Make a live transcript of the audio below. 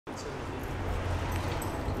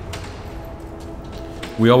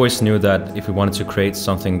We always knew that if we wanted to create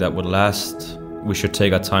something that would last, we should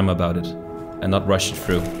take our time about it and not rush it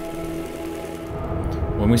through.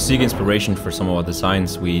 When we seek inspiration for some of our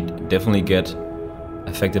designs, we definitely get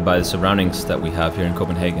affected by the surroundings that we have here in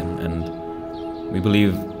Copenhagen, and we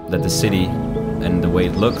believe that the city and the way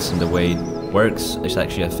it looks and the way it works is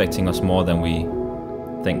actually affecting us more than we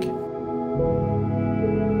think.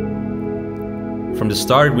 From the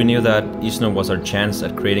start, we knew that Isnurh was our chance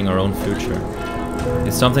at creating our own future.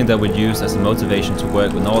 It's something that we'd use as a motivation to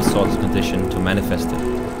work in all sorts of conditions to manifest it.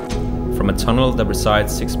 From a tunnel that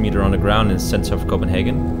resides 6 meters underground in the center of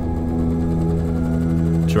Copenhagen,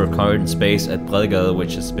 to our current space at Bredgade,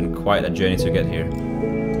 which has been quite a journey to get here.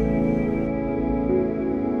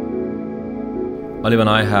 Oliver and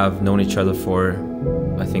I have known each other for,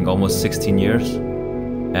 I think, almost 16 years.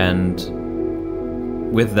 And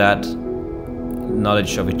with that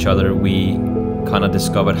knowledge of each other, we kind of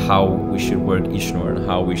discovered how we should work Isnurh and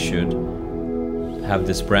how we should have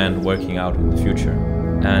this brand working out in the future.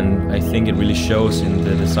 And I think it really shows in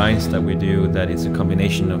the designs that we do that it's a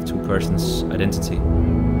combination of two persons' identity.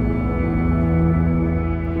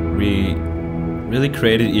 We really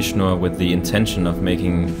created Isnurh with the intention of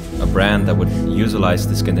making a brand that would utilize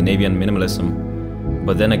the Scandinavian minimalism,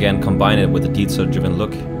 but then again combine it with a detail-driven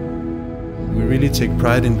look. We really take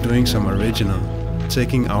pride in doing some original.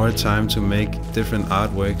 Taking our time to make different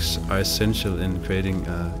artworks are essential in creating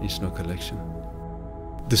an Isnurh collection.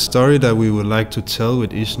 The story that we would like to tell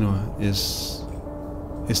with Isnurh is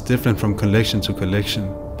different from collection to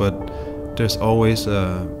collection, but there's always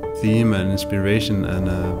a theme and inspiration and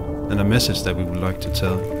a message that we would like to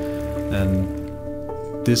tell. And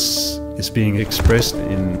this is being expressed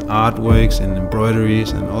in artworks and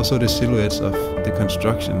embroideries and also the silhouettes of the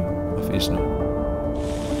construction of Isnurh.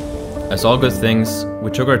 As all good things,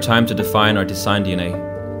 we took our time to define our design DNA.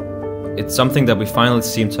 It's something that we finally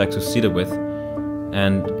seem to have succeeded with.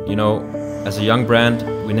 And, you know, as a young brand,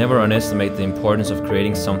 we never underestimate the importance of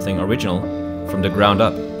creating something original from the ground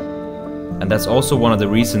up. And that's also one of the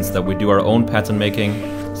reasons that we do our own pattern making,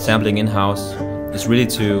 sampling in-house, is really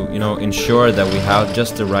to, you know, ensure that we have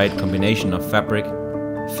just the right combination of fabric,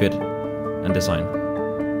 fit, and design.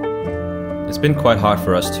 It's been quite hard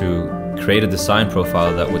for us to create a design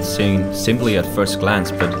profile that would seem simply at first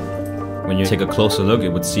glance, but when you take a closer look, it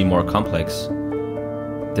would seem more complex.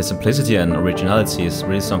 The simplicity and originality is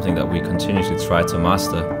really something that we continuously try to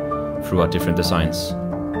master through our different designs.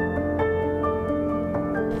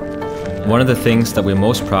 One of the things that we're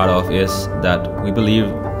most proud of is that we believe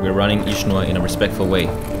we're running Isnurh in a respectful way.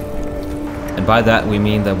 And by that we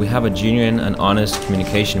mean that we have a genuine and honest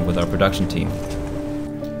communication with our production team.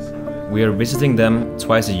 We are visiting them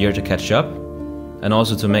twice a year to catch up, and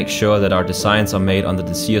also to make sure that our designs are made under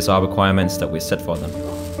the CSR requirements that we set for them.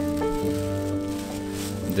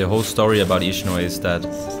 The whole story about Isnurh is that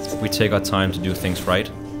we take our time to do things right,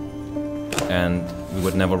 and we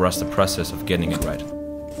would never rush the process of getting it right.